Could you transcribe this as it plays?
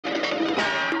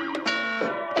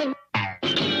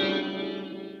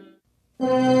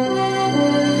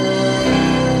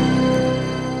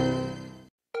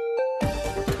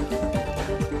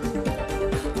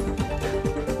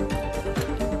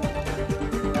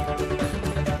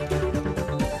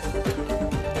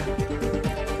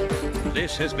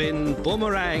This has been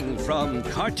Boomerang from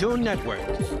Cartoon Network.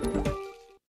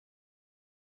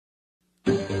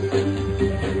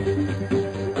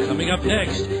 Coming up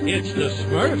next, it's the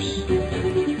Smurfs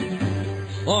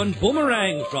on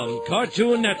Boomerang from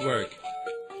Cartoon Network.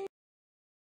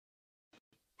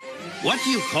 What do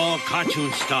you call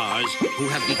cartoon stars who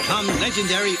have become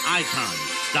legendary icons?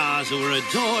 Stars who are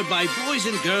adored by boys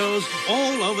and girls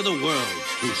all over the world,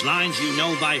 whose lines you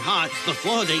know by heart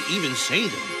before they even say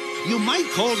them. You might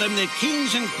call them the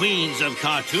kings and queens of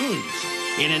cartoons.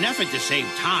 In an effort to save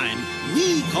time,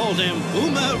 we call them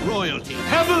Boomer royalty.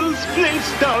 Pebbles,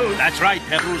 Flintstone. That's right,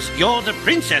 Pebbles. You're the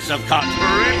princess of cartoons.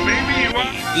 Baby, you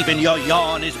are. Even your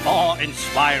yawn is more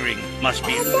inspiring, must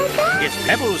be. It's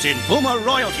Pebbles in Boomer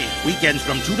royalty. Weekends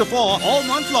from 2 to 4 all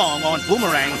month long on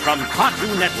Boomerang from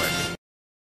Cartoon Network.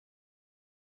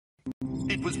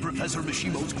 It was Professor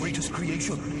Mishimo's greatest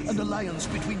creation, an alliance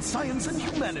between science and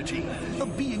humanity. A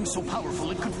being so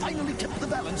powerful it could finally tip the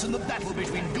balance in the battle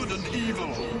between good and evil.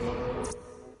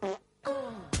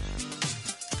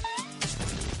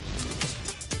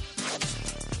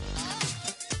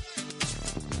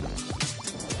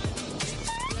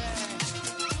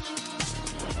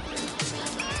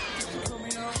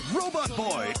 Robot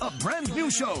Boy, a brand new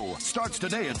show, starts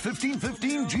today at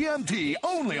 15:15 GMT,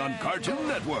 only on Cartoon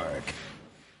Network.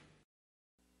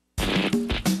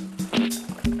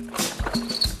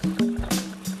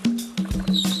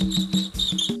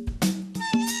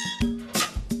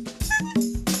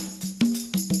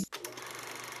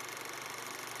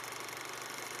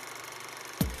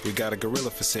 We got a gorilla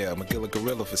for sale, McGill a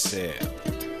gorilla for sale.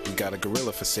 We got a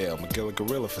gorilla for sale, McGill a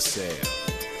gorilla for sale.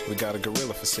 We got a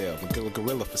gorilla for sale, McGill a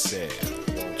gorilla for sale.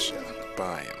 Won't ya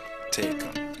buy him, take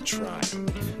him, try him.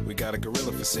 We got a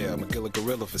gorilla for sale, McGill a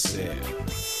gorilla for sale.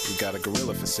 We got a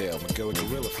gorilla for sale, McGill a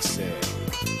gorilla for sale.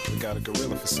 We got a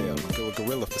gorilla for sale, McGill a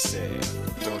gorilla for sale.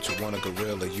 Don't you want a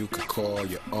gorilla you could call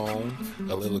your own?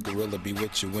 A little gorilla be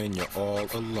with you when you're all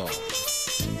alone.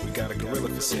 We got a gorilla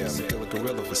for sale, McGill a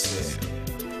gorilla for sale.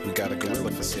 We got a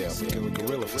gorilla for sale, McGill a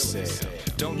gorilla for sale.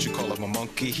 Don't you call him a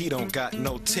monkey, he don't got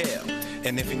no tail.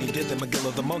 And if he did, then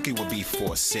McGill the monkey would be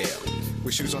for sale.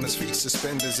 With shoes on his feet,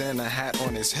 suspenders, and a hat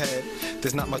on his head.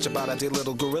 There's not much about our dear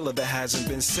little gorilla that hasn't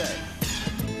been said.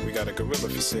 We got a gorilla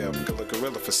for sale, McGill a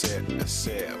gorilla for sale, a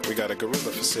sale. We got a gorilla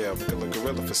for sale, McGill a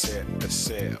gorilla for sale, a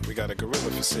sale. We got a gorilla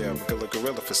for sale, McGill a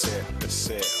gorilla for sale, a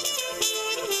sale.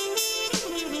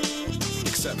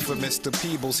 Except for Mr.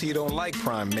 Peebles, he don't like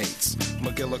primates.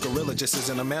 McGill a gorilla just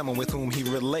isn't a mammal with whom he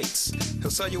relates.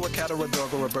 He'll sell you a cat or a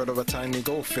dog or a bird or a tiny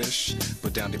goldfish.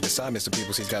 But down deep beside Mr.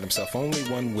 Peebles, he's got himself only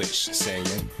one wish, saying,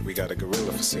 we got a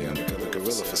gorilla for sale, McGill a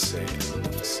gorilla for sale.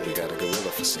 We got a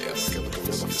gorilla for sale, McGill a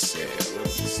gorilla for sale.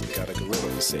 We got a gorilla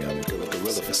for sale, McGill a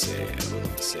gorilla for sale.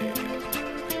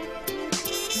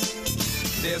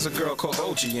 There's a girl called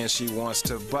OG and she wants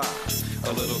to buy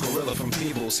a little gorilla from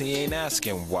Peebles, he ain't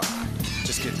asking why.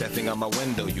 Just get that thing out my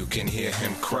window, you can hear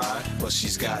him cry. But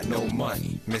she's got no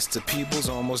money, Mr. Peebles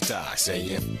almost died,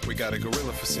 saying, we got a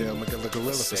gorilla for sale, McGill a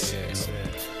gorilla for sale.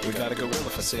 We got a gorilla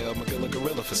for sale, McGill a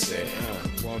gorilla for sale.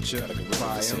 Won't you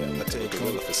buy him, I take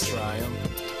him, try him.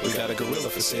 We got a gorilla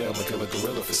for sale, McGill a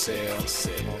gorilla for sale.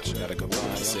 We got a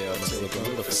gorilla for sale, McGill a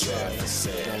gorilla for sale.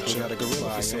 We got a gorilla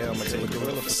for sale, McGill a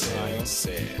gorilla for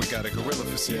sale. We got a gorilla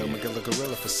for sale, McGill a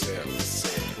gorilla for sale.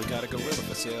 We got a gorilla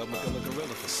for sale, McGill a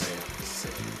gorilla for sale. We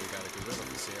got a gorilla for sale, McGill a gorilla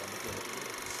for sale.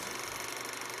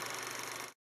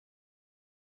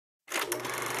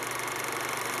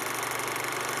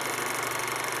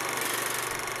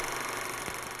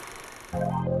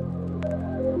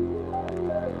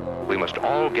 We must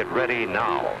all get ready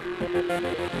now.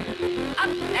 Up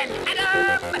and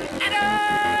up!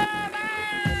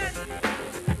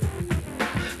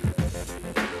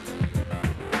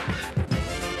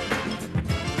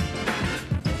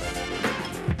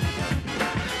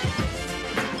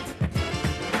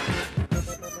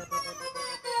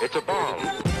 It's a bomb.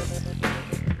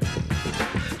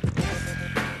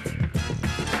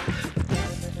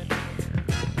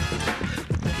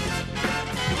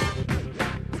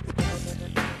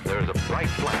 There's a bright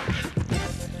flash.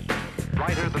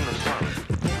 Brighter than the sun.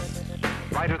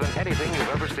 Brighter than anything you've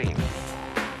ever seen.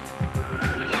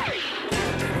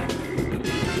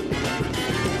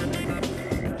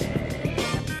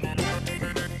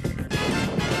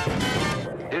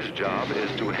 His job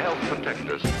is to help protect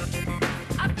us.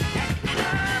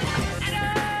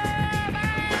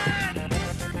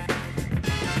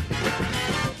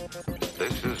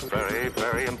 This is very,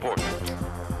 very important.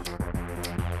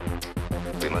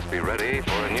 We must be ready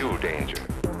for a new danger.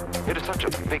 It is such a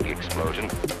big explosion.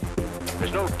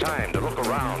 There's no time to look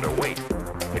around or wait.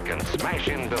 It can smash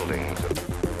in buildings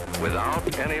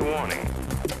without any warning.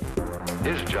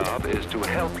 His job is to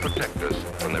help protect us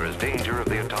when there is danger of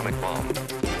the atomic bomb.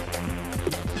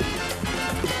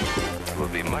 We'll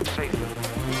be much safer.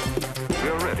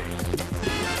 We're ready.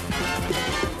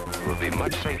 We'll be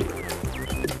much safer.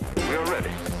 We're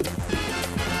ready.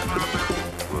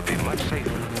 We'll be much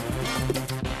safer.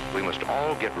 We must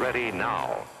all get ready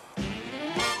now.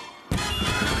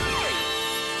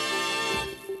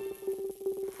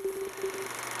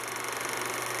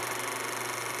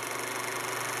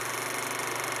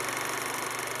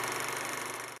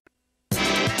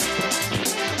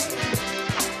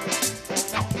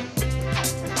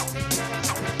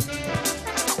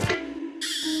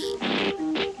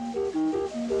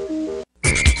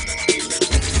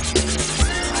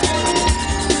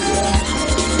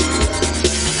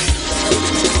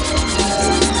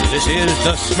 This is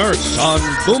the Smurfs on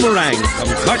Boomerang from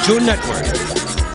Cartoon Network.